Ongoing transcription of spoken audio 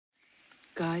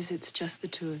Guys, it's just the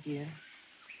two of you.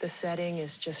 The setting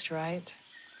is just right.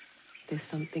 There's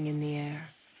something in the air.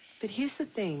 But here's the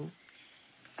thing.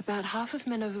 About half of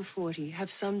men over 40 have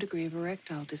some degree of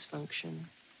erectile dysfunction.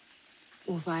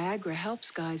 Well, Viagra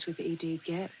helps guys with ED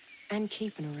get and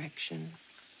keep an erection.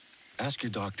 Ask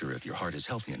your doctor if your heart is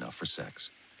healthy enough for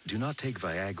sex. Do not take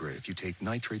Viagra if you take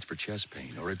nitrates for chest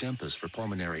pain or Adempas for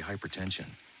pulmonary hypertension.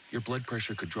 Your blood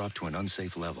pressure could drop to an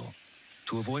unsafe level.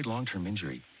 To avoid long-term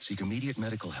injury, seek immediate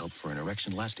medical help for an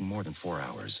erection lasting more than 4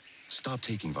 hours. Stop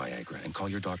taking Viagra and call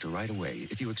your doctor right away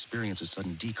if you experience a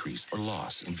sudden decrease or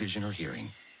loss in vision or hearing.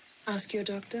 Ask your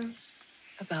doctor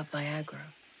about Viagra.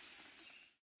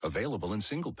 Available in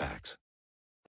single packs.